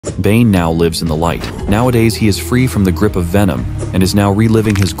Bane now lives in the light. Nowadays, he is free from the grip of venom and is now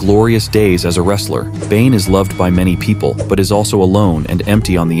reliving his glorious days as a wrestler. Bane is loved by many people, but is also alone and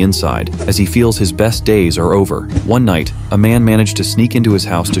empty on the inside, as he feels his best days are over. One night, a man managed to sneak into his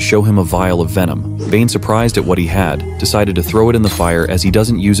house to show him a vial of venom. Bane, surprised at what he had, decided to throw it in the fire as he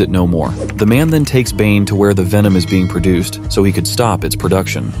doesn't use it no more. The man then takes Bane to where the venom is being produced so he could stop its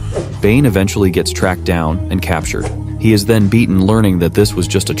production. Bane eventually gets tracked down and captured. He is then beaten, learning that this was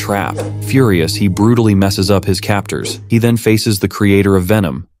just a trap. Furious, he brutally messes up his captors. He then faces the creator of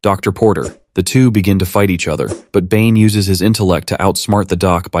Venom, Dr. Porter. The two begin to fight each other, but Bane uses his intellect to outsmart the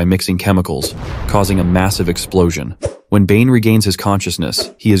doc by mixing chemicals, causing a massive explosion. When Bane regains his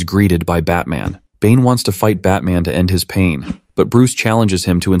consciousness, he is greeted by Batman. Bane wants to fight Batman to end his pain, but Bruce challenges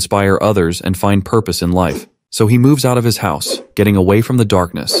him to inspire others and find purpose in life. So he moves out of his house, getting away from the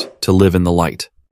darkness to live in the light.